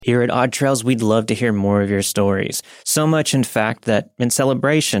Here at Odd Trails, we'd love to hear more of your stories. So much, in fact, that in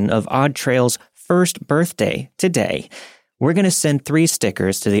celebration of Odd Trails' first birthday today, we're going to send 3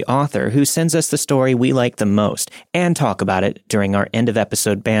 stickers to the author who sends us the story we like the most and talk about it during our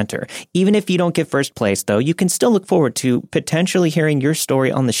end-of-episode banter. Even if you don't get first place, though, you can still look forward to potentially hearing your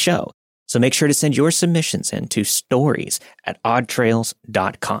story on the show. So make sure to send your submissions in to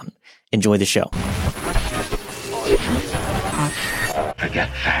stories@oddtrails.com. Enjoy the show. Forget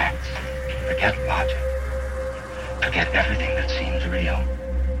facts. Forget logic. Forget everything that seems real.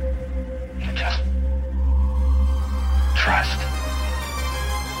 Just trust.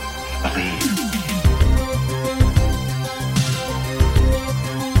 Believe.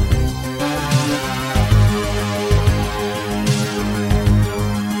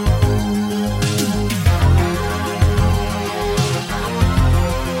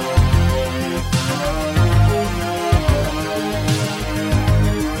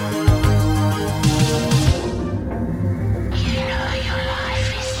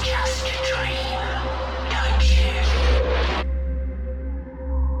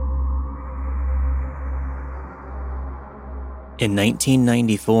 In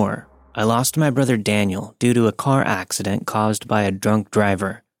 1994, I lost my brother Daniel due to a car accident caused by a drunk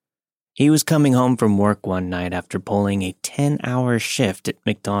driver. He was coming home from work one night after pulling a 10-hour shift at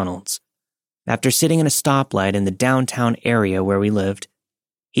McDonald's. After sitting in a stoplight in the downtown area where we lived,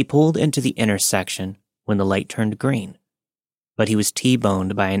 he pulled into the intersection when the light turned green. But he was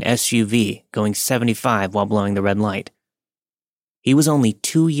T-boned by an SUV going 75 while blowing the red light. He was only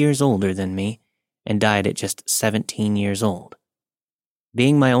 2 years older than me and died at just 17 years old.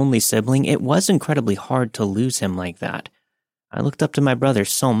 Being my only sibling, it was incredibly hard to lose him like that. I looked up to my brother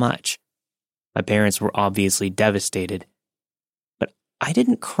so much. My parents were obviously devastated. But I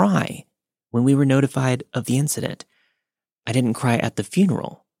didn't cry when we were notified of the incident. I didn't cry at the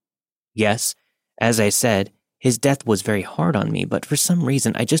funeral. Yes, as I said, his death was very hard on me, but for some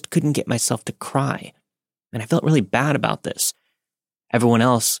reason I just couldn't get myself to cry. And I felt really bad about this. Everyone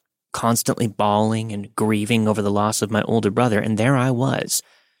else constantly bawling and grieving over the loss of my older brother, and there I was,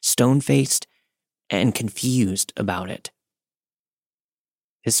 stone-faced and confused about it.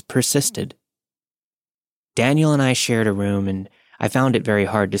 This persisted. Daniel and I shared a room, and I found it very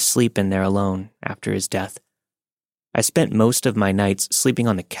hard to sleep in there alone after his death. I spent most of my nights sleeping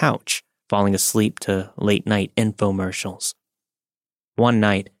on the couch, falling asleep to late-night infomercials. One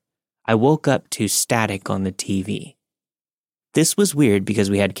night, I woke up to static on the TV. This was weird because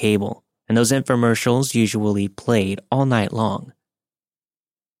we had cable, and those infomercials usually played all night long.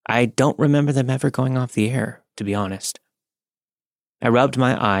 I don't remember them ever going off the air, to be honest. I rubbed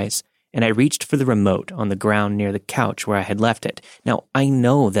my eyes, and I reached for the remote on the ground near the couch where I had left it. Now, I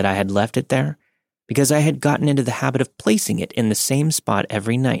know that I had left it there because I had gotten into the habit of placing it in the same spot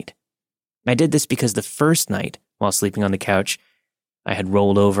every night. I did this because the first night, while sleeping on the couch, I had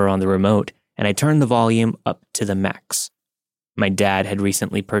rolled over on the remote, and I turned the volume up to the max. My dad had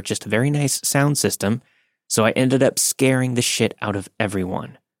recently purchased a very nice sound system, so I ended up scaring the shit out of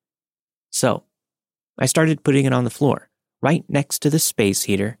everyone. So, I started putting it on the floor, right next to the space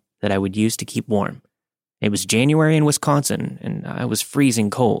heater that I would use to keep warm. It was January in Wisconsin, and I was freezing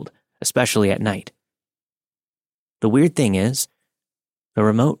cold, especially at night. The weird thing is, the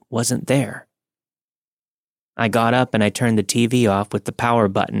remote wasn't there. I got up and I turned the TV off with the power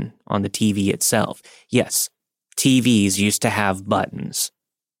button on the TV itself. Yes, TVs used to have buttons.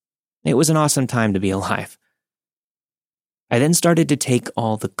 It was an awesome time to be alive. I then started to take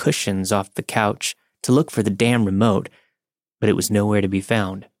all the cushions off the couch to look for the damn remote, but it was nowhere to be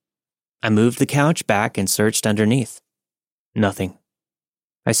found. I moved the couch back and searched underneath. Nothing.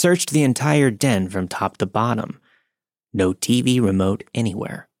 I searched the entire den from top to bottom. No TV remote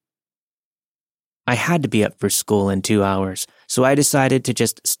anywhere. I had to be up for school in 2 hours, so I decided to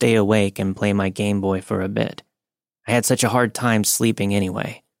just stay awake and play my Game Boy for a bit. I had such a hard time sleeping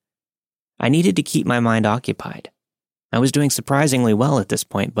anyway. I needed to keep my mind occupied. I was doing surprisingly well at this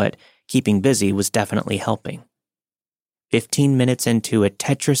point, but keeping busy was definitely helping. 15 minutes into a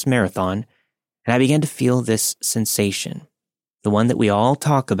Tetris marathon, and I began to feel this sensation, the one that we all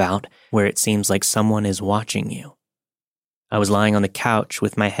talk about, where it seems like someone is watching you. I was lying on the couch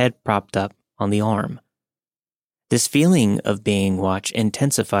with my head propped up on the arm. This feeling of being watched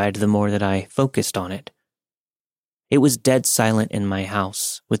intensified the more that I focused on it. It was dead silent in my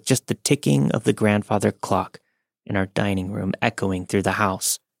house, with just the ticking of the grandfather clock in our dining room echoing through the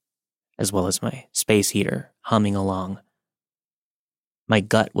house, as well as my space heater humming along. My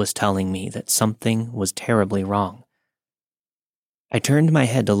gut was telling me that something was terribly wrong. I turned my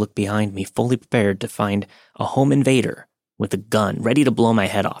head to look behind me, fully prepared to find a home invader with a gun, ready to blow my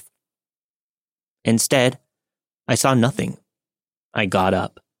head off. Instead, I saw nothing. I got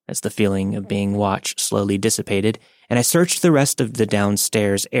up as the feeling of being watched slowly dissipated, and I searched the rest of the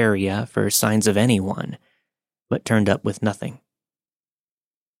downstairs area for signs of anyone, but turned up with nothing.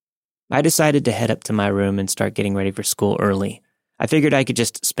 I decided to head up to my room and start getting ready for school early. I figured I could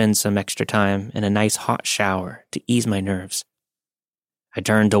just spend some extra time in a nice hot shower to ease my nerves. I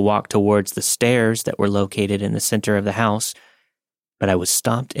turned to walk towards the stairs that were located in the center of the house, but I was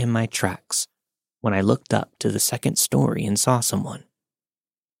stopped in my tracks when I looked up to the second story and saw someone.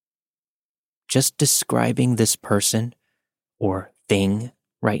 Just describing this person or thing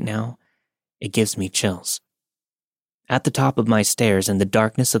right now, it gives me chills. At the top of my stairs in the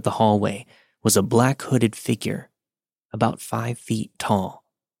darkness of the hallway was a black hooded figure, about 5 feet tall.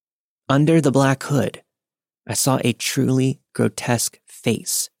 Under the black hood, I saw a truly grotesque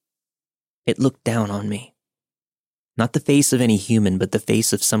face. It looked down on me. Not the face of any human, but the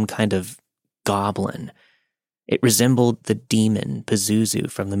face of some kind of goblin. It resembled the demon Pazuzu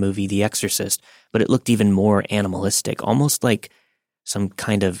from the movie The Exorcist, but it looked even more animalistic, almost like some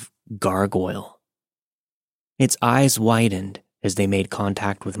kind of gargoyle. Its eyes widened as they made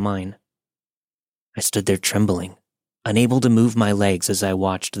contact with mine. I stood there trembling, unable to move my legs as I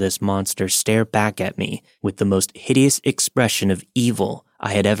watched this monster stare back at me with the most hideous expression of evil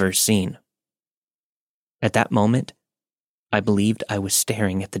I had ever seen. At that moment, I believed I was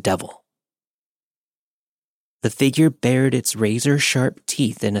staring at the devil. The figure bared its razor-sharp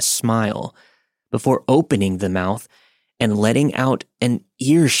teeth in a smile before opening the mouth and letting out an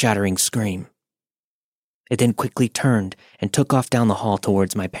ear-shattering scream. It then quickly turned and took off down the hall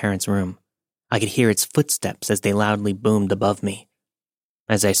towards my parents' room. I could hear its footsteps as they loudly boomed above me.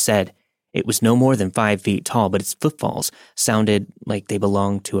 As I said, it was no more than 5 feet tall, but its footfalls sounded like they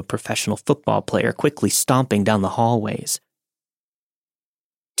belonged to a professional football player quickly stomping down the hallways.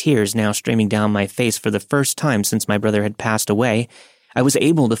 Tears now streaming down my face for the first time since my brother had passed away, I was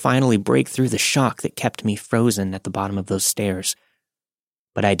able to finally break through the shock that kept me frozen at the bottom of those stairs.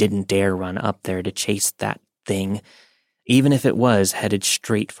 But I didn't dare run up there to chase that thing, even if it was headed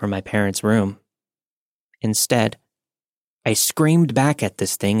straight for my parents' room. Instead, I screamed back at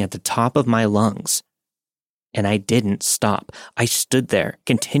this thing at the top of my lungs. And I didn't stop. I stood there,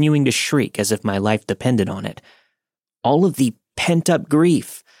 continuing to shriek as if my life depended on it. All of the pent-up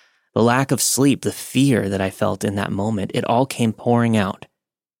grief, the lack of sleep, the fear that I felt in that moment, it all came pouring out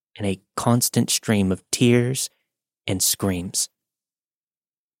in a constant stream of tears and screams.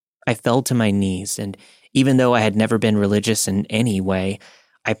 I fell to my knees, and even though I had never been religious in any way,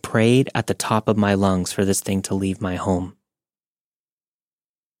 I prayed at the top of my lungs for this thing to leave my home.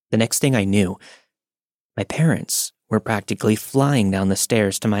 The next thing I knew, my parents were practically flying down the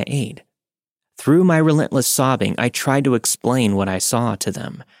stairs to my aid. Through my relentless sobbing, I tried to explain what I saw to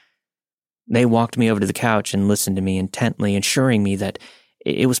them. They walked me over to the couch and listened to me intently, assuring me that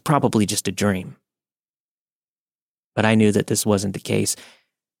it was probably just a dream. But I knew that this wasn't the case.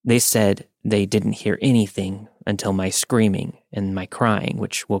 They said they didn't hear anything until my screaming and my crying,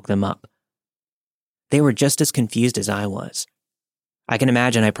 which woke them up. They were just as confused as I was. I can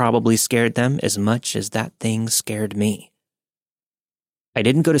imagine I probably scared them as much as that thing scared me. I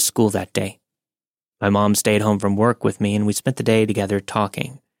didn't go to school that day. My mom stayed home from work with me and we spent the day together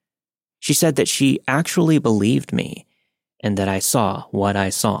talking. She said that she actually believed me and that I saw what I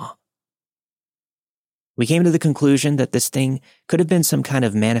saw. We came to the conclusion that this thing could have been some kind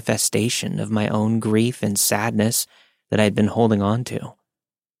of manifestation of my own grief and sadness that I had been holding on to.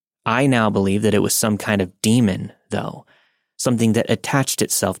 I now believe that it was some kind of demon, though, something that attached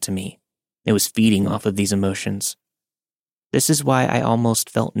itself to me. It was feeding off of these emotions. This is why I almost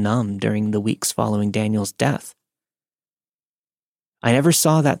felt numb during the weeks following Daniel's death. I never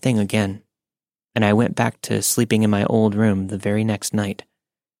saw that thing again, and I went back to sleeping in my old room the very next night.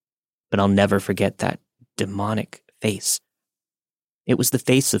 But I'll never forget that demonic face. It was the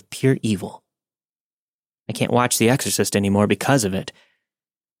face of pure evil. I can't watch The Exorcist anymore because of it.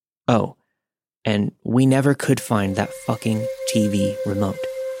 Oh, and we never could find that fucking TV remote.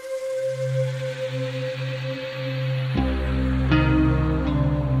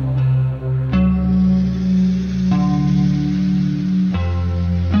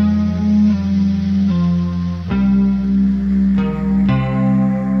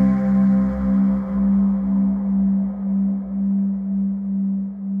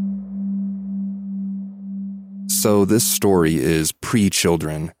 So this story is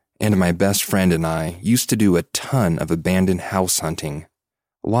pre-children, and my best friend and I used to do a ton of abandoned house hunting.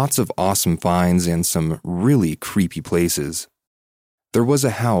 Lots of awesome finds and some really creepy places. There was a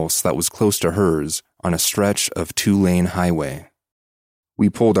house that was close to hers on a stretch of 2-lane highway. We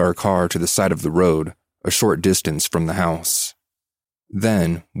pulled our car to the side of the road, a short distance from the house.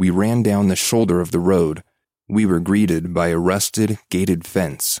 Then we ran down the shoulder of the road. We were greeted by a rusted, gated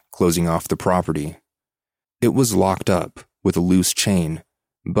fence closing off the property. It was locked up with a loose chain,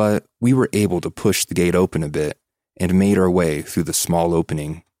 but we were able to push the gate open a bit and made our way through the small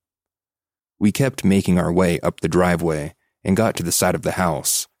opening. We kept making our way up the driveway and got to the side of the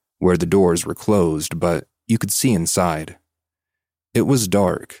house, where the doors were closed, but you could see inside. It was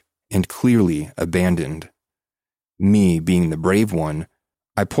dark and clearly abandoned. Me being the brave one,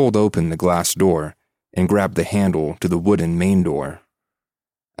 I pulled open the glass door and grabbed the handle to the wooden main door.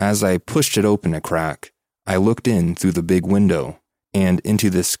 As I pushed it open a crack, I looked in through the big window and into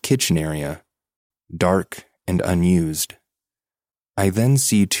this kitchen area, dark and unused. I then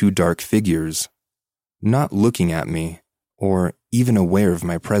see 2 dark figures, not looking at me or even aware of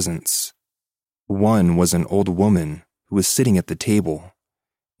my presence. One was an old woman who was sitting at the table,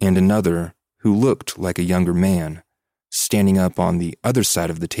 and another who looked like a younger man, standing up on the other side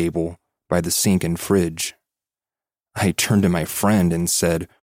of the table by the sink and fridge. I turned to my friend and said,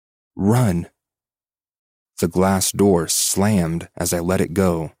 "Run." The glass door slammed as I let it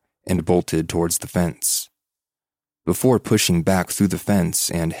go and bolted towards the fence. Before pushing back through the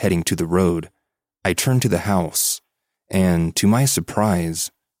fence and heading to the road, I turned to the house, and to my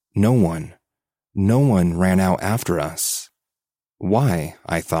surprise, no one ran out after us. Why,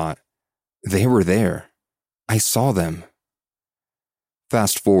 I thought. They were there. I saw them.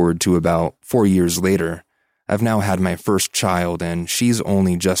 Fast forward to about 4 years later, I've now had my first child and she's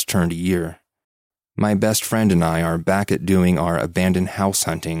only just turned a year. My best friend and I are back at doing our abandoned house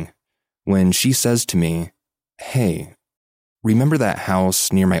hunting when she says to me, "Hey, remember that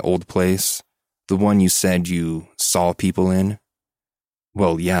house near my old place? The one you said you saw people in?"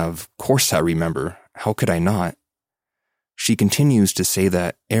 Well, yeah, of course I remember. How could I not? She continues to say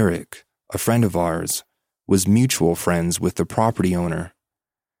that Eric, a friend of ours, was mutual friends with the property owner.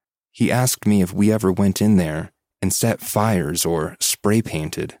 He asked me if we ever went in there and set fires or spray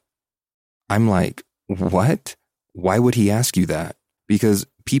painted. I'm like, what? Why would he ask you that? Because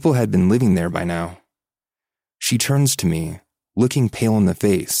people had been living there by now. She turns to me, looking pale in the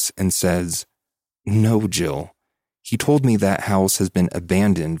face, and says, "No, Jill. He told me that house has been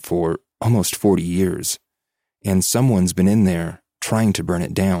abandoned for almost 40 years, and someone's been in there trying to burn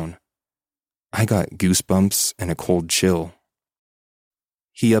it down." I got goosebumps and a cold chill.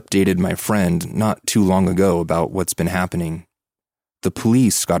 He updated my friend not too long ago about what's been happening. The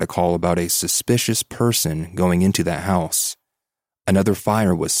police got a call about a suspicious person going into that house. Another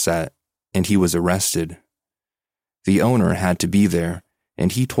fire was set, and he was arrested. The owner had to be there,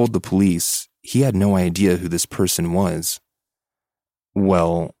 and he told the police he had no idea who this person was.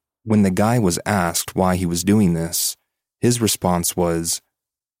 Well, when the guy was asked why he was doing this, his response was,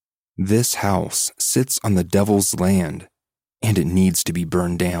 "This house sits on the devil's land, and it needs to be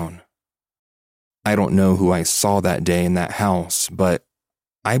burned down." I don't know who I saw that day in that house, but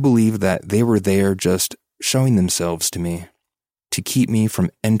I believe that they were there just showing themselves to me, to keep me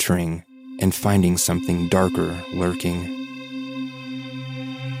from entering and finding something darker lurking.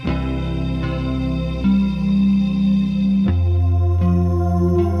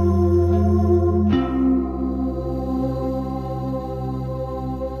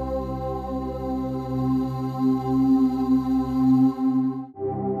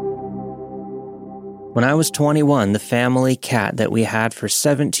 When I was 21, the family cat that we had for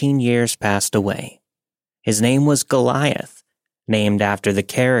 17 years passed away. His name was Goliath, named after the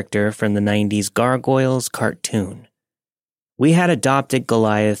character from the 90s Gargoyles cartoon. We had adopted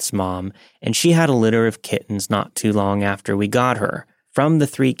Goliath's mom, and she had a litter of kittens not too long after we got her. From the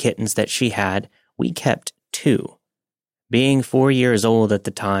 3 kittens that she had, we kept 2. Being 4 years old at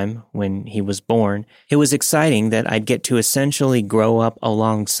the time, when he was born, it was exciting that I'd get to essentially grow up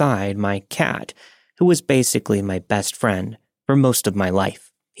alongside my cat, who was basically my best friend for most of my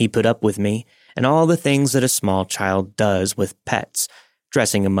life. He put up with me and all the things that a small child does with pets,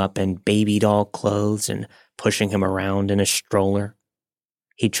 dressing him up in baby doll clothes and pushing him around in a stroller.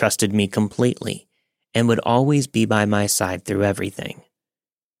 He trusted me completely and would always be by my side through everything.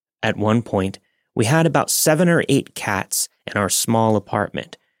 At one point, we had about 7 or 8 cats in our small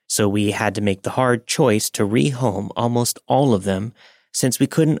apartment, so we had to make the hard choice to rehome almost all of them since we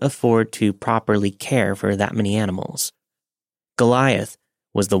couldn't afford to properly care for that many animals. Goliath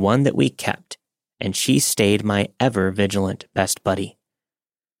was the one that we kept, and she stayed my ever-vigilant best buddy.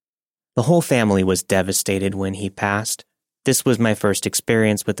 The whole family was devastated when he passed. This was my first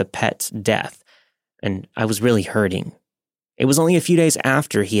experience with a pet's death, and I was really hurting. It was only a few days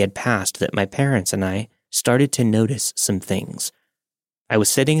after he had passed that my parents and I started to notice some things. I was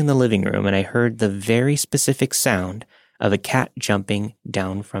sitting in the living room and I heard the very specific sound of a cat jumping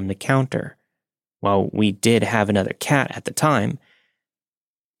down from the counter. While we did have another cat at the time,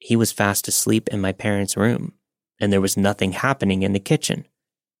 he was fast asleep in my parents' room, and there was nothing happening in the kitchen.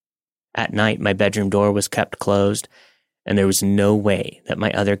 At night, my bedroom door was kept closed, and there was no way that my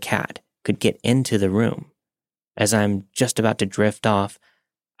other cat could get into the room. As I'm just about to drift off,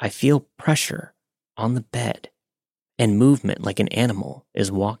 I feel pressure on the bed and movement like an animal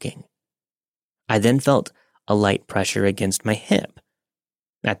is walking. I then felt a light pressure against my hip.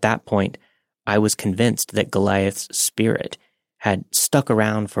 At that point, I was convinced that Goliath's spirit had stuck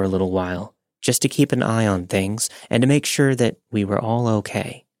around for a little while just to keep an eye on things and to make sure that we were all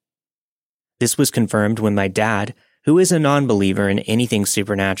okay. This was confirmed when my dad, who is a non-believer in anything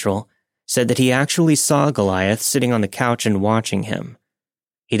supernatural, said that he actually saw Goliath sitting on the couch and watching him.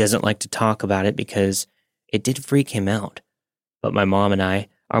 He doesn't like to talk about it because it did freak him out, but my mom and I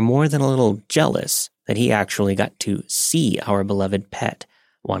are more than a little jealous that he actually got to see our beloved pet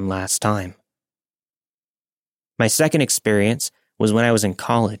one last time. My second experience was when I was in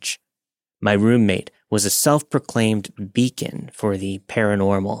college. My roommate was a self-proclaimed beacon for the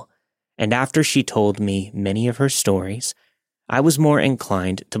paranormal, and after she told me many of her stories, I was more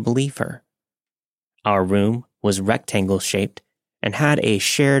inclined to believe her. Our room was rectangle-shaped and had a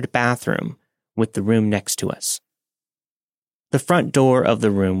shared bathroom with the room next to us. The front door of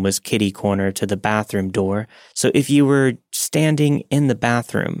the room was kitty-corner to the bathroom door, so if you were standing in the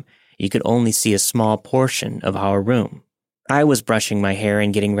bathroom, you could only see a small portion of our room. I was brushing my hair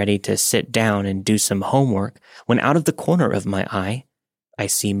and getting ready to sit down and do some homework when out of the corner of my eye, I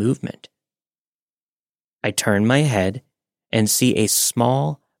see movement. I turn my head and see a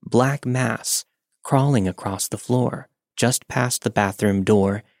small black mass crawling across the floor, just past the bathroom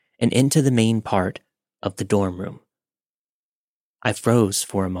door and into the main part of the dorm room. I froze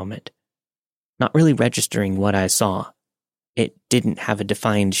for a moment, not really registering what I saw. It didn't have a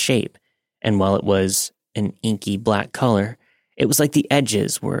defined shape, and while it was an inky black color, it was like the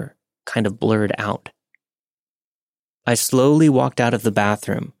edges were kind of blurred out. I slowly walked out of the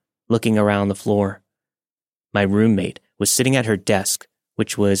bathroom, looking around the floor. My roommate was sitting at her desk,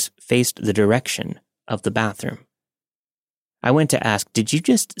 which was faced the direction of the bathroom. I went to ask, "Did you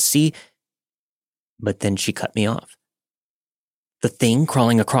just see?" But then she cut me off. "The thing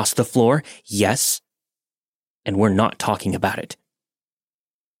crawling across the floor? Yes. And we're not talking about it."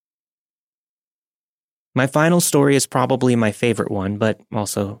 My final story is probably my favorite one, but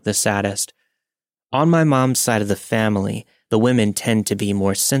also the saddest. On my mom's side of the family, the women tend to be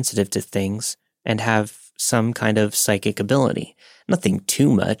more sensitive to things and have some kind of psychic ability. Nothing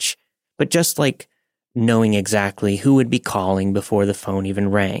too much, but just like knowing exactly who would be calling before the phone even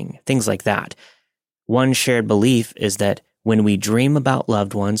rang, things like that. One shared belief is that when we dream about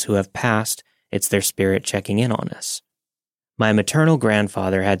loved ones who have passed, it's their spirit checking in on us. My maternal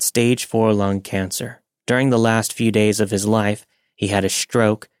grandfather had stage 4 lung cancer. During the last few days of his life, he had a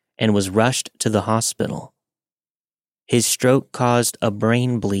stroke and was rushed to the hospital. His stroke caused a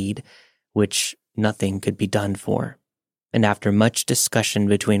brain bleed, which nothing could be done for. And after much discussion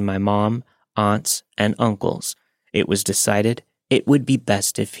between my mom, aunts, and uncles, it was decided it would be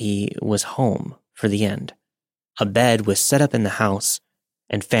best if he was home for the end. A bed was set up in the house,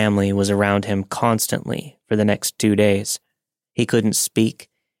 and family was around him constantly for the next 2 days. He couldn't speak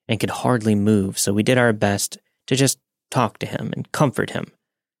and could hardly move, so we did our best to just talk to him and comfort him.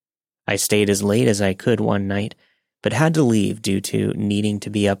 I stayed as late as I could one night, but had to leave due to needing to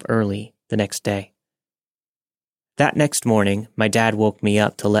be up early the next day. That next morning, my dad woke me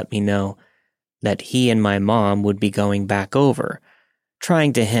up to let me know that he and my mom would be going back over,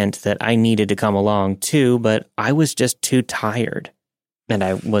 trying to hint that I needed to come along too, but I was just too tired, and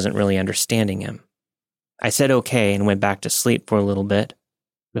I wasn't really understanding him. I said okay and went back to sleep for a little bit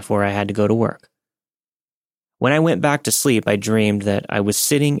before I had to go to work. When I went back to sleep, I dreamed that I was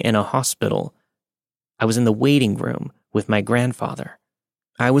sitting in a hospital. I was in the waiting room with my grandfather.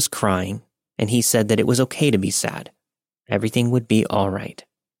 I was crying, and he said that it was okay to be sad. Everything would be all right.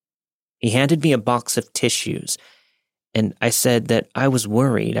 He handed me a box of tissues, and I said that I was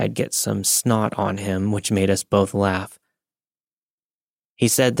worried I'd get some snot on him, which made us both laugh. He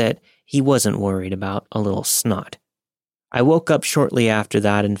said that he wasn't worried about a little snot. I woke up shortly after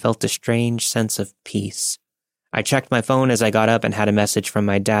that and felt a strange sense of peace. I checked my phone as I got up and had a message from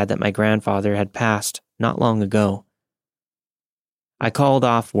my dad that my grandfather had passed not long ago. I called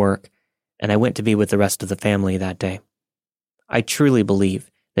off work, and I went to be with the rest of the family that day. I truly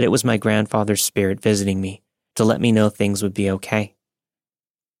believe that it was my grandfather's spirit visiting me to to let me know things would be okay.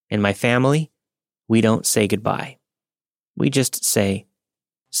 In my family, we don't say goodbye. We just say,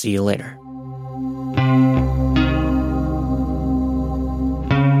 see you later.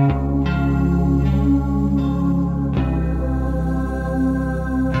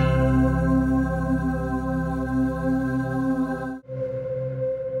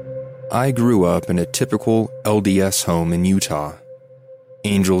 I grew up in a typical LDS home in Utah.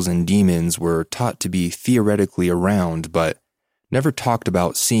 Angels and demons were taught to be theoretically around, but never talked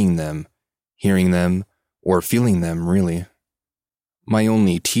about seeing them, hearing them, or feeling them, really. My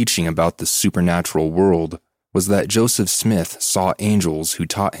only teaching about the supernatural world was that Joseph Smith saw angels who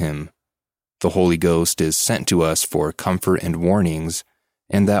taught him. The Holy Ghost is sent to us for comfort and warnings,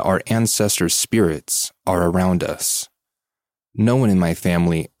 and that our ancestors' spirits are around us. No one in my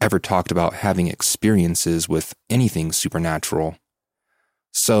family ever talked about having experiences with anything supernatural.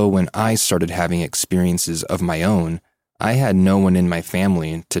 So when I started having experiences of my own, I had no one in my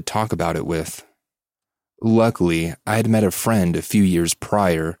family to talk about it with. Luckily, I had met a friend a few years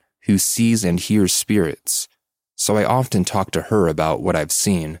prior who sees and hears spirits, so I often talk to her about what I've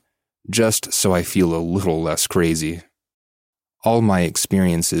seen, just so I feel a little less crazy. All my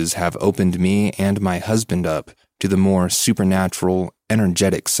experiences have opened me and my husband up to the more supernatural,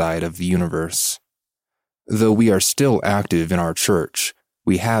 energetic side of the universe. Though we are still active in our church,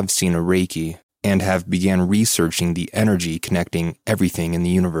 we have seen a Reiki and have began researching the energy connecting everything in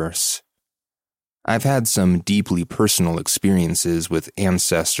the universe. I've had some deeply personal experiences with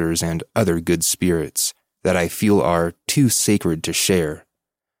ancestors and other good spirits that I feel are too sacred to share,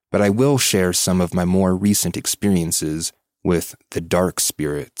 but I will share some of my more recent experiences with the dark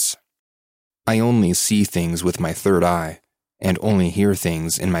spirits. I only see things with my third eye, and only hear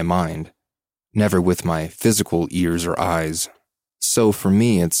things in my mind, never with my physical ears or eyes. So for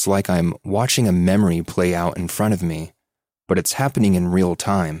me, it's like I'm watching a memory play out in front of me, but it's happening in real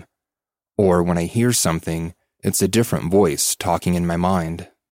time. Or when I hear something, it's a different voice talking in my mind.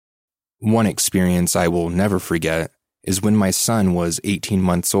 One experience I will never forget is when my son was 18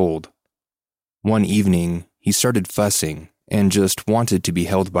 months old. One evening, he started fussing and just wanted to be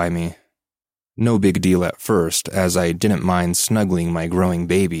held by me. No big deal at first, as I didn't mind snuggling my growing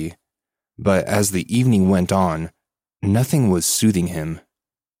baby, but as the evening went on, nothing was soothing him.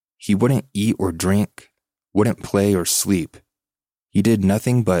 He wouldn't eat or drink, wouldn't play or sleep. He did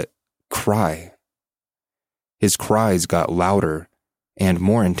nothing but cry. His cries got louder and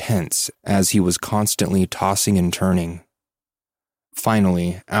more intense as he was constantly tossing and turning.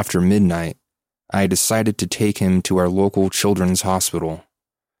 Finally, after midnight, I decided to take him to our local children's hospital.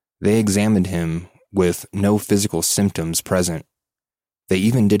 They examined him with no physical symptoms present. They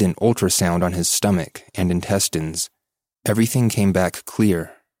even did an ultrasound on his stomach and intestines. Everything came back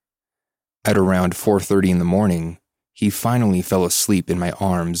clear. At around 4:30 in the morning, he finally fell asleep in my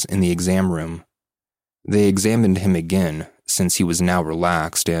arms in the exam room. They examined him again, since he was now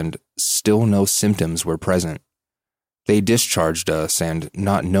relaxed and still no symptoms were present. They discharged us and,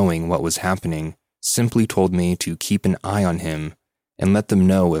 not knowing what was happening, simply told me to keep an eye on him and let them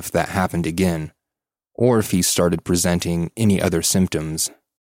know if that happened again, or if he started presenting any other symptoms.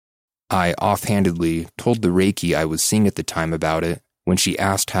 I offhandedly told the Reiki I was seeing at the time about it when she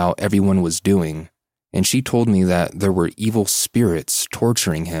asked how everyone was doing, and she told me that there were evil spirits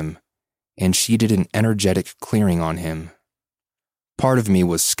torturing him, and she did an energetic clearing on him. Part of me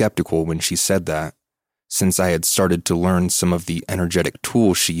was skeptical when she said that, since I had started to learn some of the energetic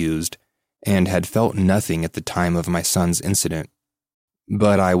tools she used and had felt nothing at the time of my son's incident.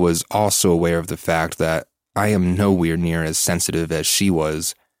 But I was also aware of the fact that I am nowhere near as sensitive as she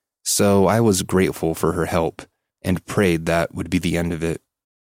was, so I was grateful for her help and prayed that would be the end of it.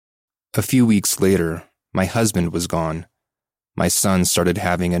 A few weeks later, my husband was gone. My son started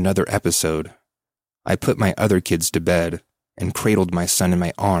having another episode. I put my other kids to bed and cradled my son in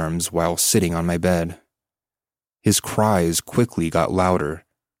my arms while sitting on my bed. His cries quickly got louder,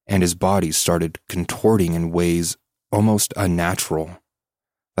 and his body started contorting in ways almost unnatural,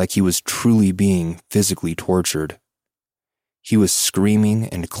 like he was truly being physically tortured. He was screaming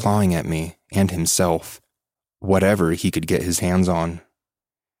and clawing at me and himself, whatever he could get his hands on.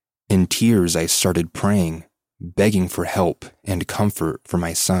 In tears, I started praying, begging for help and comfort for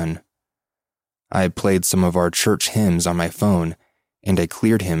my son. I played some of our church hymns on my phone, and I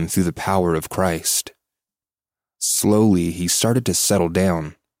cleared him through the power of Christ. Slowly, he started to settle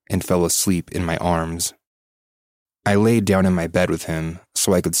down and fell asleep in my arms. I laid down in my bed with him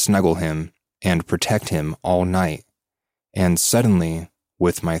so I could snuggle him and protect him all night, and suddenly,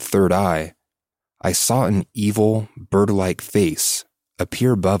 with my third eye, I saw an evil, bird-like face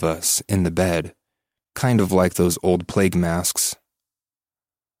appear above us in the bed, kind of like those old plague masks.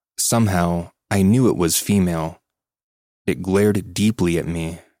 Somehow, I knew it was female. It glared deeply at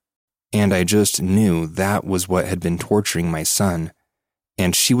me, and I just knew that was what had been torturing my son,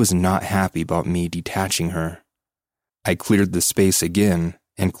 and she was not happy about me detaching her. I cleared the space again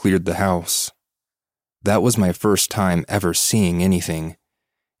and cleared the house. That was my first time ever seeing anything,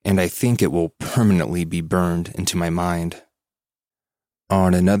 and I think it will permanently be burned into my mind.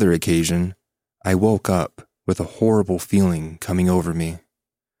 On another occasion, I woke up with a horrible feeling coming over me.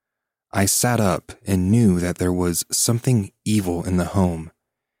 I sat up and knew that there was something evil in the home,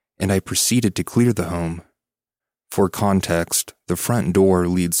 and I proceeded to clear the home. For context, the front door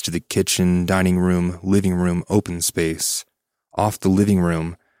leads to the kitchen, dining room, living room open space. Off the living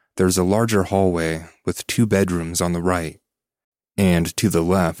room, there's a larger hallway with 2 bedrooms on the right. And to the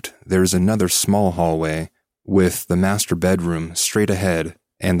left, there's another small hallway with the master bedroom straight ahead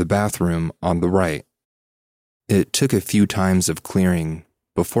and the bathroom on the right. It took a few times of clearing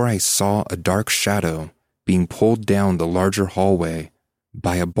before I saw a dark shadow being pulled down the larger hallway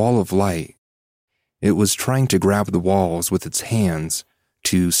by a ball of light. It was trying to grab the walls with its hands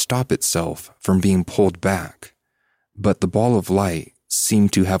to stop itself from being pulled back, but the ball of light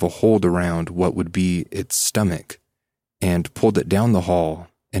seemed to have a hold around what would be its stomach and pulled it down the hall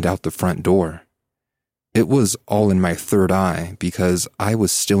and out the front door. It was all in my third eye because I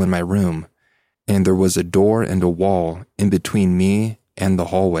was still in my room, and there was a door and a wall in between me and the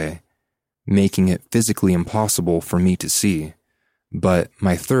hallway, making it physically impossible for me to see. But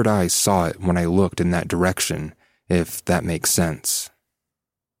my third eye saw it when I looked in that direction, if that makes sense.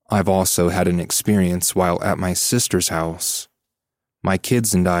 I've also had an experience while at my sister's house. My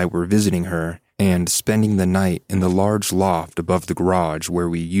kids and I were visiting her and spending the night in the large loft above the garage where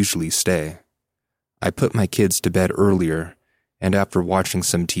we usually stay. I put my kids to bed earlier, and after watching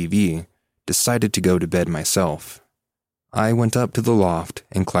some TV, decided to go to bed myself. I went up to the loft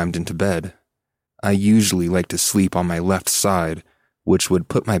and climbed into bed. I usually like to sleep on my left side, which would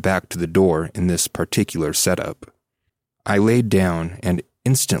put my back to the door in this particular setup. I laid down and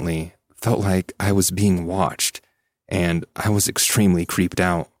instantly felt like I was being watched, and I was extremely creeped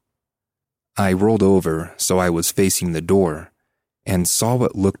out. I rolled over so I was facing the door and saw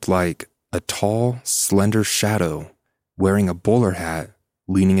what looked like a tall, slender shadow wearing a bowler hat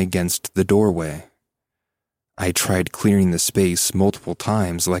leaning against the doorway. I tried clearing the space multiple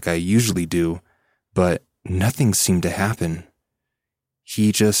times like I usually do, but nothing seemed to happen.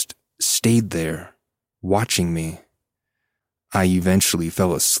 He just stayed there, watching me. I eventually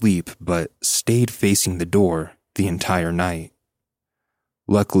fell asleep, but stayed facing the door the entire night.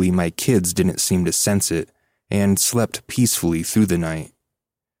 Luckily, my kids didn't seem to sense it and slept peacefully through the night.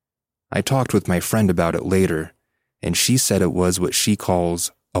 I talked with my friend about it later, and she said it was what she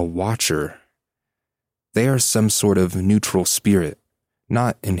calls a watcher. They are some sort of neutral spirit,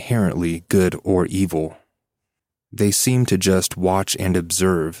 not inherently good or evil. They seem to just watch and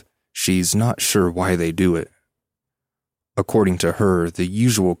observe. She's not sure why they do it. According to her, the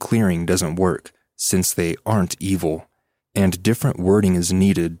usual clearing doesn't work since they aren't evil, and different wording is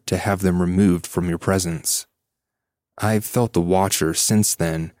needed to have them removed from your presence. I've felt the watcher since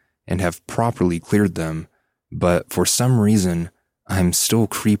then and have properly cleared them, but for some reason, I'm still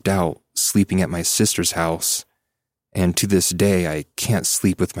creeped out sleeping at my sister's house, and to this day I can't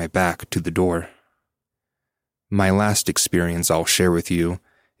sleep with my back to the door. My last experience I'll share with you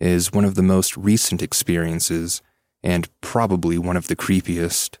is one of the most recent experiences, and probably one of the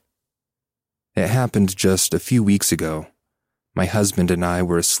creepiest. It happened just a few weeks ago. My husband and I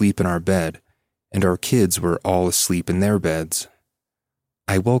were asleep in our bed, and our kids were all asleep in their beds.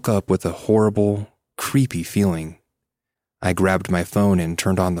 I woke up with a horrible, creepy feeling. I grabbed my phone and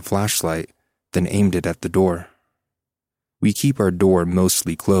turned on the flashlight, then aimed it at the door. We keep our door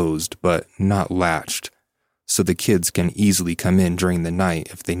mostly closed, but not latched, so the kids can easily come in during the night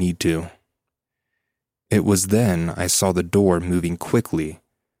if they need to. It was then I saw the door moving quickly,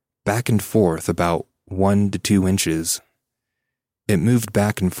 back and forth about 1 to 2 inches. It moved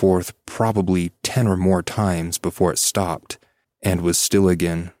back and forth probably 10 or more times before it stopped, and was still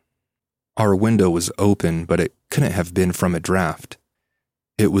again. Our window was open, but it couldn't have been from a draft.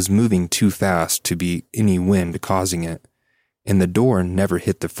 It was moving too fast to be any wind causing it, and the door never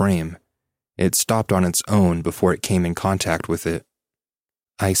hit the frame. It stopped on its own before it came in contact with it.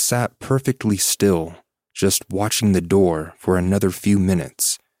 I sat perfectly still, just watching the door for another few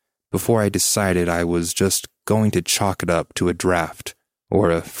minutes, before I decided I was just going to chalk it up to a draft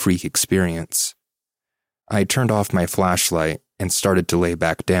or a freak experience. I turned off my flashlight and started to lay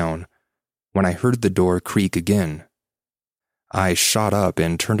back down when I heard the door creak again. I shot up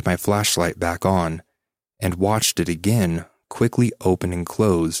and turned my flashlight back on and watched it again quickly open and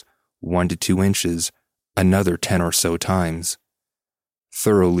close 1 to 2 inches another 10 or so times.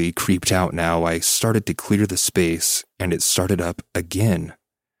 Thoroughly creeped out now, I started to clear the space, and it started up again.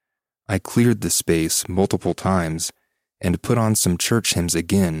 I cleared the space multiple times and put on some church hymns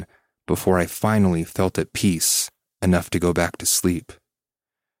again before I finally felt at peace enough to go back to sleep.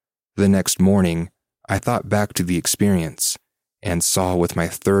 The next morning, I thought back to the experience and saw with my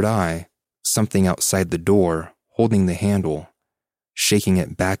third eye something outside the door holding the handle, shaking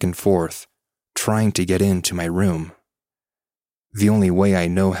it back and forth, trying to get into my room. The only way I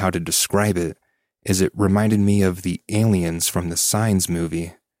know how to describe it is it reminded me of the aliens from the Signs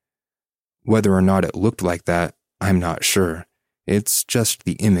movie. Whether or not it looked like that, I'm not sure. It's just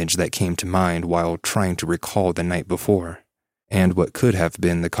the image that came to mind while trying to recall the night before, and what could have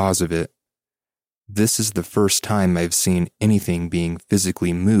been the cause of it. This is the first time I've seen anything being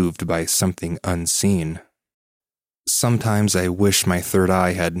physically moved by something unseen. Sometimes I wish my third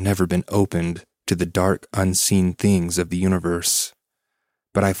eye had never been opened to the dark, unseen things of the universe.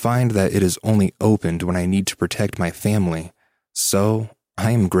 But I find that it is only opened when I need to protect my family, so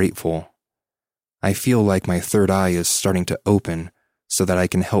I am grateful. I feel like my third eye is starting to open so that I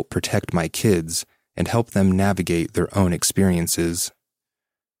can help protect my kids and help them navigate their own experiences.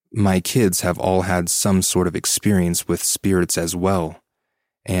 My kids have all had some sort of experience with spirits as well,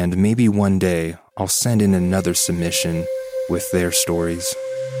 and maybe one day I'll send in another submission with their stories.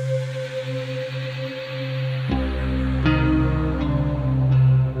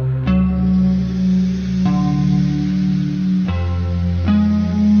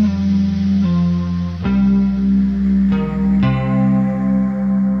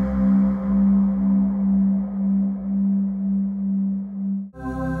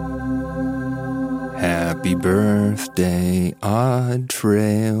 Happy birthday, Odd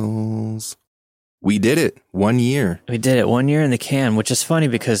Trails. We did it. 1 year. We did it 1 year in the can, which is funny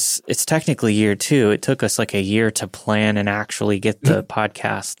because it's technically year 2. It took us like a year to plan and actually get the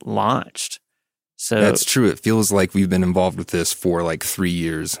podcast launched. So that's true. It feels like we've been involved with this for like 3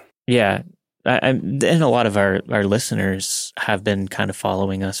 years. Yeah. And a lot of our listeners have been kind of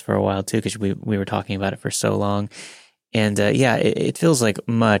following us for a while too, because we were talking about it for so long. And it feels like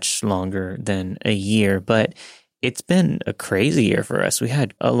much longer than a year, but it's been a crazy year for us. We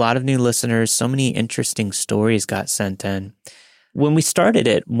had a lot of new listeners. So many interesting stories got sent in. When we started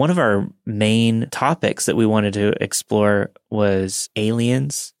it, one of our main topics that we wanted to explore was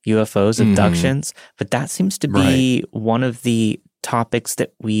aliens, UFOs, abductions, but that seems to be one of the topics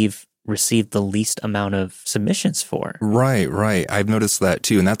that we've received the least amount of submissions for. Right. I've noticed that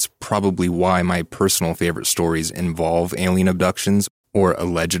too, and that's probably why my personal favorite stories involve alien abductions or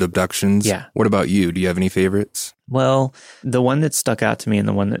alleged abductions. Yeah. What about you? Do you have any favorites? Well, the one that stuck out to me and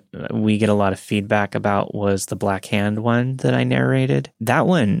the one that we get a lot of feedback about was the Black Hand one that I narrated. That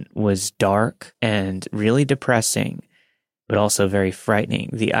one was dark and really depressing, but also very frightening.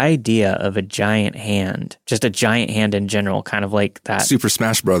 The idea of a giant hand, just a giant hand in general, kind of like that. Super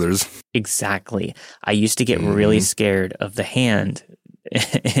Smash Brothers. Exactly. I used to get really scared of the hand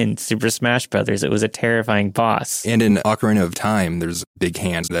in Super Smash Brothers. It was a terrifying boss. And in Ocarina of Time, there's big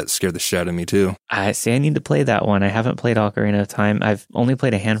hands that scare the shit out of me too. I need to play that one. I haven't played Ocarina of Time. I've only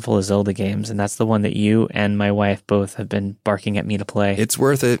played a handful of Zelda games, and that's the one that you and my wife both have been barking at me to play. It's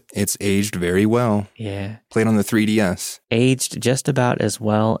worth it. It's aged very well. Yeah. Played on the 3DS. Aged just about as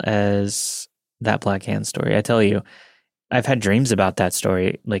well as that Black Hand story. I tell you, I've had dreams about that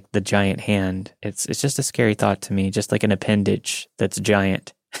story, like the giant hand. It's just a scary thought to me, just like an appendage that's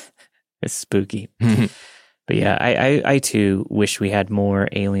giant. It's spooky. But yeah, I too wish we had more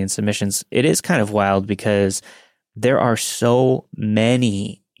alien submissions. It is kind of wild because there are so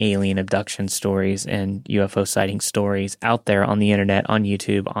many alien abduction stories and UFO sighting stories out there on the internet, on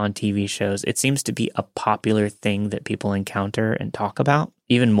YouTube, on TV shows. It seems to be a popular thing that people encounter and talk about,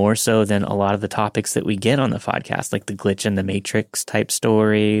 even more so than a lot of the topics that we get on the podcast, like the glitch in the matrix type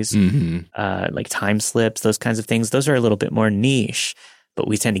stories, like time slips, those kinds of things. Those are a little bit more niche, but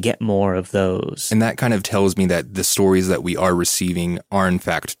we tend to get more of those. And that kind of tells me that the stories that we are receiving are in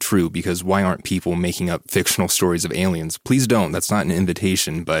fact true, because why aren't people making up fictional stories of aliens? Please don't. That's not an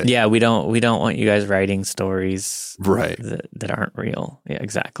invitation, but... Yeah, we don't want you guys writing stories right. that aren't real. Yeah,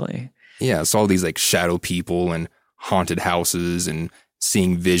 exactly. Yeah, it's all these like shadow people and haunted houses and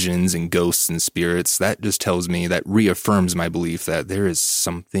seeing visions and ghosts and spirits. That just tells me, that reaffirms my belief that there is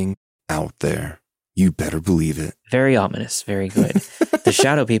something out there. You better believe it. Very ominous. Very good. The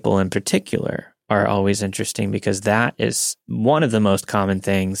shadow people in particular are always interesting because that is one of the most common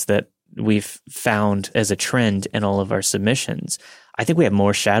things that we've found as a trend in all of our submissions. I think we have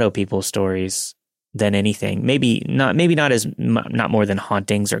more shadow people stories than anything. Maybe not not more than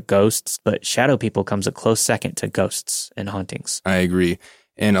hauntings or ghosts, but shadow people comes a close second to ghosts and hauntings. I agree.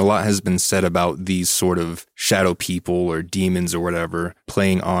 And a lot has been said about these sort of shadow people or demons or whatever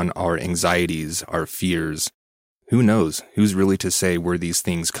playing on our anxieties, our fears. Who knows? Who's really to say where these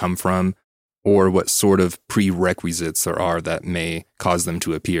things come from or what sort of prerequisites there are that may cause them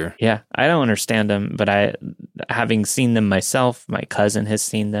to appear? Yeah, I don't understand them, but having seen them myself, my cousin has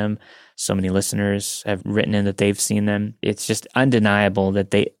seen them. So many listeners have written in that they've seen them. It's just undeniable that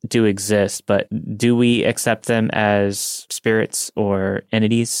they do exist. But do we accept them as spirits or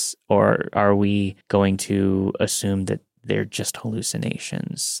entities, or are we going to assume that they're just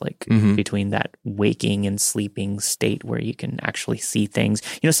hallucinations, like between that waking and sleeping state where you can actually see things?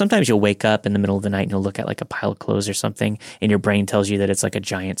 You know, sometimes you'll wake up in the middle of the night and you'll look at like a pile of clothes or something, and your brain tells you that it's like a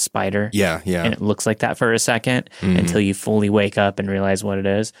giant spider. Yeah. And it looks like that for a second until you fully wake up and realize what it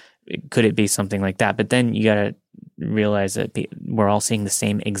is. Could it be something like that? But then you got to realize that we're all seeing the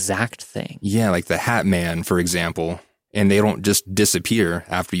same exact thing. Yeah, like the Hat Man, for example. And they don't just disappear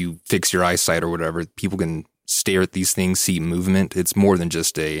after you fix your eyesight or whatever. People can stare at these things, see movement. It's more than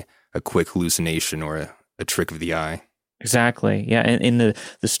just a quick hallucination or a trick of the eye. Exactly. Yeah. And in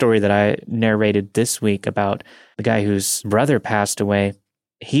the story that I narrated this week about the guy whose brother passed away,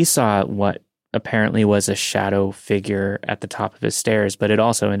 he saw what apparently was a shadow figure at the top of his stairs, but it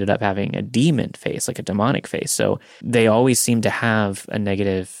also ended up having a demon face, like a demonic face. So they always seem to have a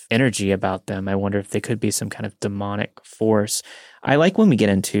negative energy about them. I wonder if they could be some kind of demonic force. I like when we get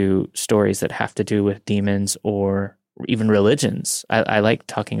into stories that have to do with demons or even religions. I like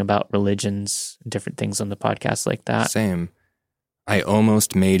talking about religions, different things on the podcast like that. Same. I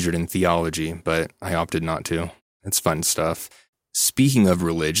almost majored in theology, but I opted not to. It's fun stuff. Speaking of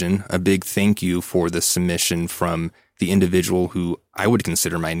religion, a big thank you for the submission from the individual who I would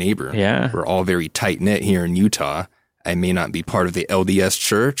consider my neighbor. Yeah. We're all very tight-knit here in Utah. I may not be part of the LDS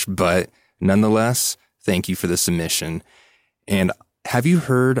church, but nonetheless, thank you for the submission. And have you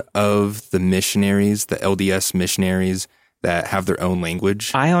heard of the missionaries, the LDS missionaries that have their own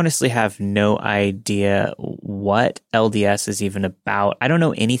language? I honestly have no idea what LDS is even about. I don't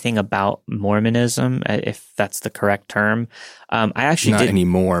know anything about Mormonism, if that's the correct term. I actually Not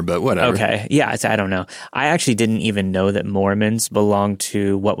anymore, but whatever. Okay. Yeah, I don't know. I actually didn't even know that Mormons belonged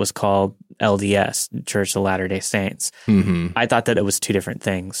to what was called LDS, Church of Latter-day Saints. I thought that it was two different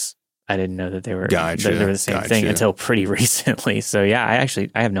things. I didn't know that they were the same thing until pretty recently. So yeah,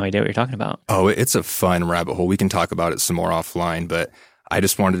 I have no idea what you're talking about. Oh, it's a fun rabbit hole. We can talk about it some more offline, but I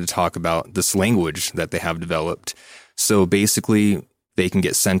just wanted to talk about this language that they have developed. So basically, they can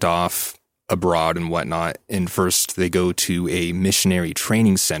get sent off abroad and whatnot, and first they go to a missionary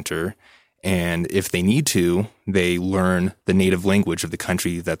training center, and if they need to, they learn the native language of the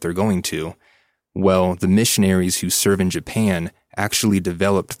country that they're going to. Well, the missionaries who serve in Japan actually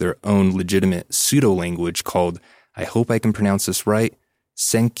developed their own legitimate pseudo-language called, I hope I can pronounce this right,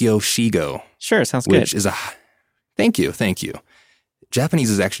 Senkyo Shigo. Sure, sounds good. Which is Thank you. Japanese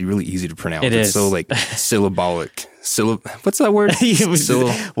is actually really easy to pronounce. It's so like syllabolic. What's that word?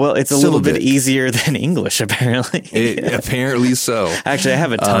 Well, it's a little bit easier than English, apparently. Apparently so. Actually, I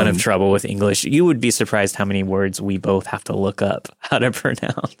have a ton of trouble with English. You would be surprised how many words we both have to look up how to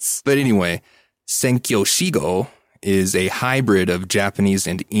pronounce. But anyway, Senkyo Shigo is a hybrid of Japanese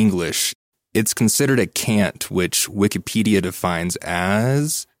and English. It's considered a cant, which Wikipedia defines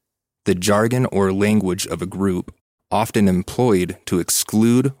as the jargon or language of a group, often employed to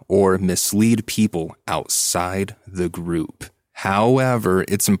exclude or mislead people outside the group. However,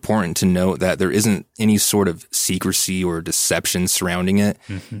 it's important to note that there isn't any sort of secrecy or deception surrounding it.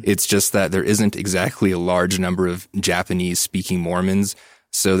 It's just that there isn't exactly a large number of Japanese-speaking Mormons,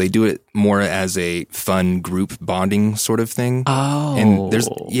 so they do it more as a fun group bonding sort of thing. Oh. And there's,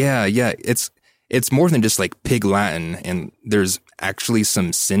 it's more than just like Pig Latin, and there's actually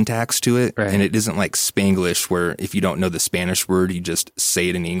some syntax to it. Right. And it isn't like Spanglish where if you don't know the Spanish word, you just say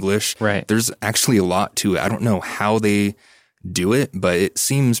it in English. Right. There's actually a lot to it. I don't know how they do it, but it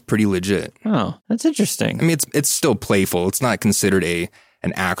seems pretty legit. Oh, that's interesting. I mean, it's still playful. It's not considered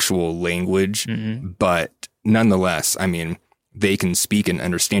an actual language, but nonetheless, I mean, they can speak and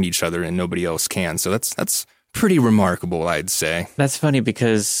understand each other and nobody else can. So that's pretty remarkable, I'd say. That's funny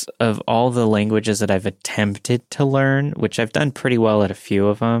because of all the languages that I've attempted to learn, which I've done pretty well at a few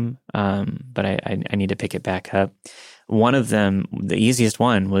of them, but I need to pick it back up. One of them, the easiest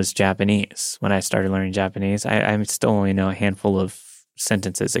one, was Japanese. When I started learning Japanese, I still only know a handful of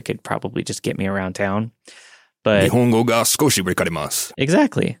sentences that could probably just get me around town. But Nihongo ga skoshi wakarimasu.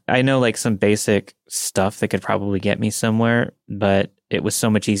 Exactly. I know like some basic stuff that could probably get me somewhere, but it was so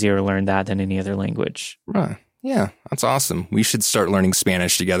much easier to learn that than any other language. Right. Yeah, that's awesome. We should start learning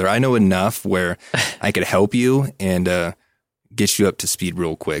Spanish together. I know enough where I could help you and get you up to speed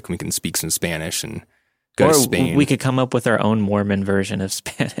real quick. We can speak some Spanish and go to Spain. We could come up with our own Mormon version of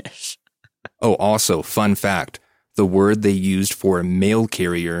Spanish. Oh, also, fun fact. The word they used for mail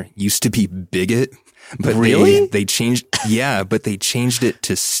carrier used to be bigot. But really? They changed, but they changed it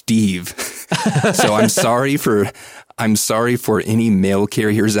to Steve. So I'm sorry for any mail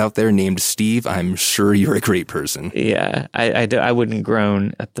carriers out there named Steve. I'm sure you're a great person. Yeah, I wouldn't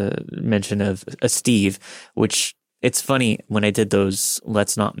groan at the mention of a Steve, which it's funny when I did those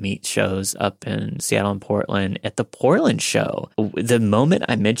Let's Not Meet shows up in Seattle and Portland. At the Portland show, the moment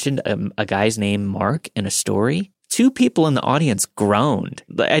I mentioned a guy's name, Mark, in a story, 2 people in the audience groaned.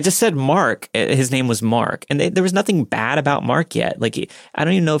 I just said Mark. His name was Mark. And there was nothing bad about Mark yet. Like, I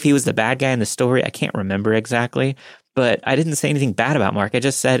don't even know if he was the bad guy in the story. I can't remember exactly. But I didn't say anything bad about Mark. I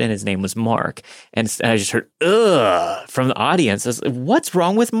just said, and his name was Mark. And I just heard, ugh, from the audience. I was like, what's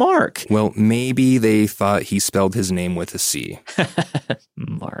wrong with Mark? Well, maybe they thought he spelled his name with a C.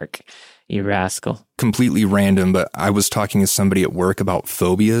 Mark. You rascal. Completely random, but I was talking to somebody at work about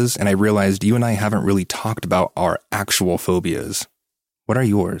phobias, and I realized you and I haven't really talked about our actual phobias. What are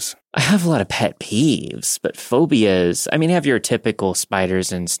yours? I have a lot of pet peeves, but phobias, I mean, you have your typical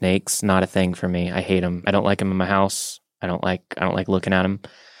spiders and snakes, not a thing for me. I hate them. I don't like them in my house. I don't like looking at them.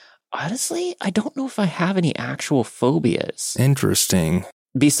 Honestly, I don't know if I have any actual phobias. Interesting.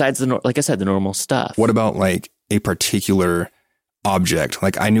 Besides like I said, the normal stuff. What about like a particular object?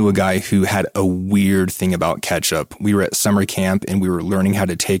 Like I knew a guy who had a weird thing about ketchup. We were at summer camp and we were learning how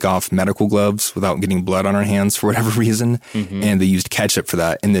to take off medical gloves without getting blood on our hands for whatever reason. Mm-hmm. And they used ketchup for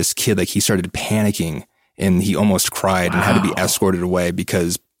that. And this kid, like he started panicking and he almost cried and had to be escorted away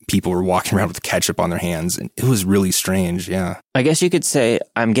because people were walking around with ketchup on their hands. And it was really strange. Yeah. I guess you could say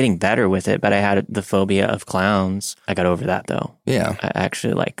I'm getting better with it, but I had the phobia of clowns. I got over that though. Yeah. I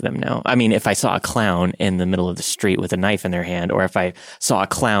actually like them now. I mean, if I saw a clown in the middle of the street with a knife in their hand, or if I saw a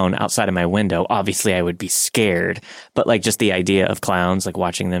clown outside of my window, obviously I would be scared. But like just the idea of clowns, like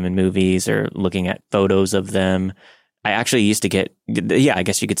watching them in movies or looking at photos of them, I actually used to get, I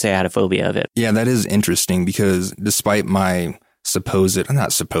guess you could say I had a phobia of it. Yeah, that is interesting because despite my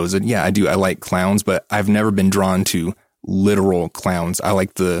I do. I like clowns, but I've never been drawn to literal clowns. I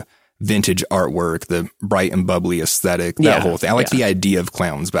like the vintage artwork, the bright and bubbly aesthetic, that whole thing. I like the idea of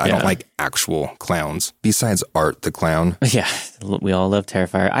clowns, but I don't like actual clowns. Besides Art the Clown. Yeah, we all love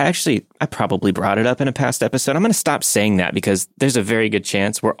Terrifier. I probably brought it up in a past episode. I'm going to stop saying that because there's a very good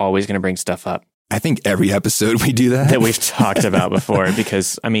chance we're always going to bring stuff up. I think every episode we do that. That we've talked about before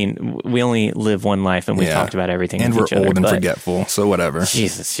because, I mean, we only live one life and we've talked about everything and with each other. And we're old and forgetful, so whatever.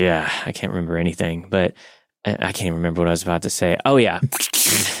 Jesus, yeah. I can't remember anything, but I can't even remember what I was about to say. Oh, yeah.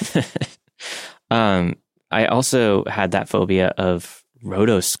 I also had that phobia of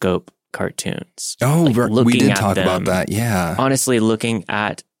rotoscope cartoons. Oh, like we did talk about that, yeah. Honestly, looking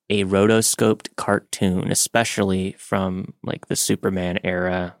at a rotoscoped cartoon, especially from like the Superman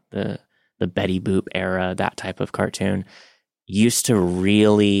era, the Betty Boop era, that type of cartoon, used to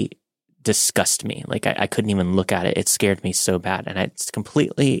really disgust me. Like I couldn't even look at it. It scared me so bad. And it's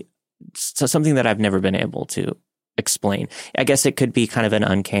completely something that I've never been able to explain. I guess it could be kind of an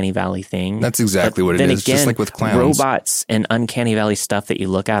uncanny valley thing. That's exactly what it is. Again, just like with clowns. Robots and uncanny valley stuff that you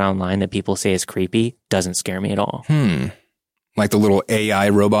look at online that people say is creepy doesn't scare me at all. Like the little AI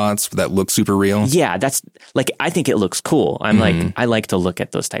robots that look super real? Yeah, that's like, I think it looks cool. I'm like, I like to look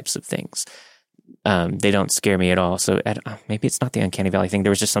at those types of things. They don't scare me at all. So maybe it's not the uncanny valley thing.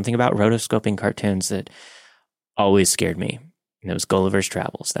 There was just something about rotoscoping cartoons that always scared me. And it was Gulliver's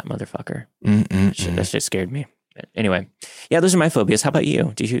Travels, that motherfucker. That shit scared me. But anyway, yeah, those are my phobias. How about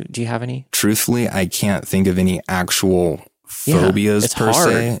you? Do you have any? Truthfully, I can't think of any actual phobias per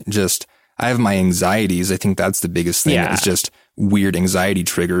se. Just I have my anxieties. I think that's the biggest thing. It's just weird anxiety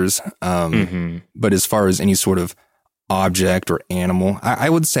triggers. But as far as any sort of object or animal, I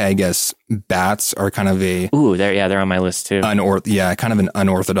would say, I guess bats are kind of they're on my list too. Kind of an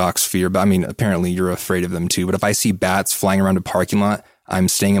unorthodox fear. But I mean, apparently you're afraid of them too. But if I see bats flying around a parking lot, I'm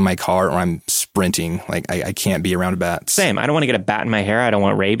staying in my car or I'm sprinting. Like I can't be around bats. Same. I don't want to get a bat in my hair. I don't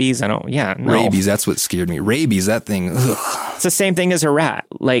want rabies. Rabies. That's what scared me. Rabies. That thing. Ugh. It's the same thing as a rat,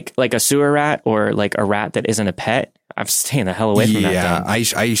 like a sewer rat or like a rat that isn't a pet. I'm staying the hell away from that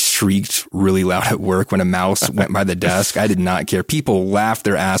thing. Yeah, I shrieked really loud at work when a mouse went by the desk. I did not care. People laughed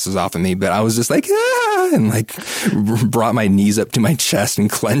their asses off at me, but I was just like, and like brought my knees up to my chest and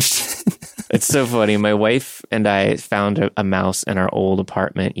clenched. It's so funny. My wife and I found a mouse in our old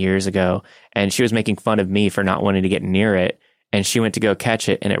apartment years ago, and she was making fun of me for not wanting to get near it. and she went to go catch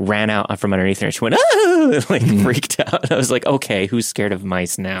it, and it ran out from underneath her, and she went, ah! Like freaked out. I was like, okay, who's scared of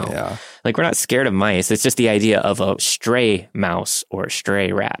mice now? Yeah. Like, we're not scared of mice. It's just the idea of a stray mouse or a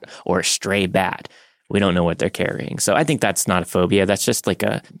stray rat or a stray bat. We don't know what they're carrying. So I think that's not a phobia. That's just like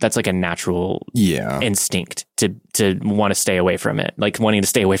a natural instinct to want to stay away from it. Like wanting to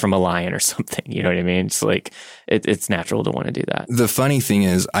stay away from a lion or something. You know what I mean? It's like, it's natural to want to do that. The funny thing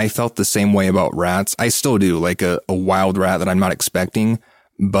is I felt the same way about rats. I still do, like a wild rat that I'm not expecting,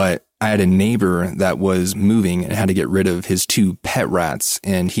 but I had a neighbor that was moving and had to get rid of his 2 pet rats.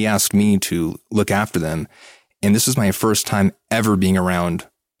 And he asked me to look after them. And this was my first time ever being around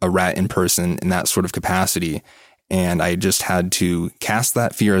a rat in person in that sort of capacity. And I just had to cast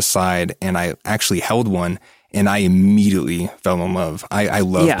that fear aside, and I actually held one, and I immediately fell in love. I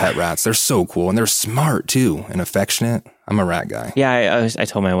love pet rats. They're so cool, and they're smart too and affectionate. I'm a rat guy. Yeah, I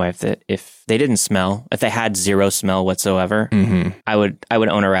told my wife that if they didn't smell, if they had zero smell whatsoever, I would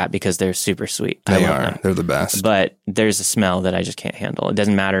own a rat because they're super sweet. They are. They're the best. But there's a smell that I just can't handle. It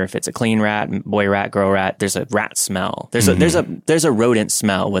doesn't matter if it's a clean rat, boy rat, girl rat. There's a rat smell. There's a rodent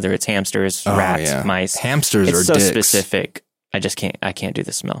smell, whether it's hamsters, rats, mice. Hamsters it's are so dicks. Specific. I can't do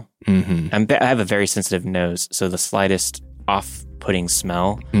the smell. I have a very sensitive nose, so the slightest off-putting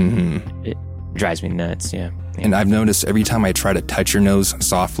smell, it drives me nuts. Yeah. And I've noticed every time I try to touch your nose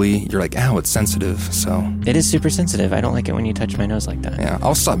softly, you're like, ow, it's sensitive. So it is super sensitive. I don't like it when you touch my nose like that. Yeah,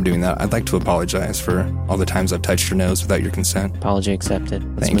 I'll stop doing that. I'd like to apologize for all the times I've touched your nose without your consent. Apology accepted.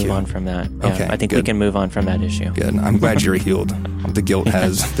 Let's move on from that. Yeah, Okay, I think we can move on from that issue. Good. I'm glad you're healed. The guilt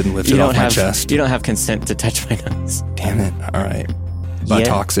has been lifted off my chest. You don't have consent to touch my nose. Damn it. All right.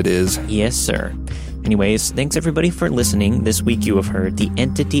 Buttocks it is. Yes, sir. Anyways, thanks everybody for listening. This week you have heard The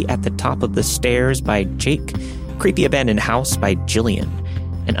Entity at the Top of the Stairs by Jake, Creepy Abandoned House by Jillian,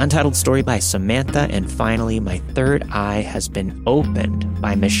 An Untitled Story by Samantha, and finally, My Third Eye Has Been Opened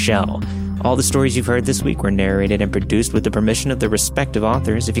by Michelle. All the stories you've heard this week were narrated and produced with the permission of the respective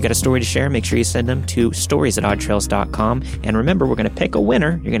authors. If you got a story to share, make sure you send them to stories@oddtrails.com. And remember, we're going to pick a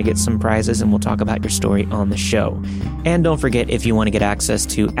winner. You're going to get some prizes, and we'll talk about your story on the show. And don't forget, if you want to get access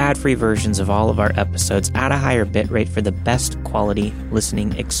to ad-free versions of all of our episodes at a higher bitrate for the best quality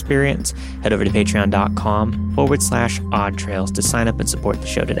listening experience, head over to patreon.com/oddtrails to sign up and support the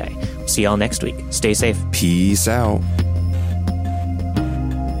show today. We'll see y'all next week. Stay safe. Peace out.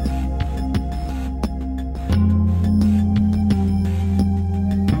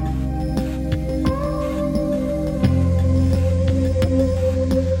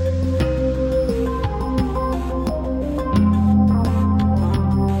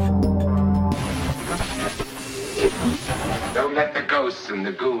 Don't let the ghosts and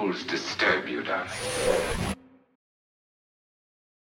the ghouls disturb you, darling.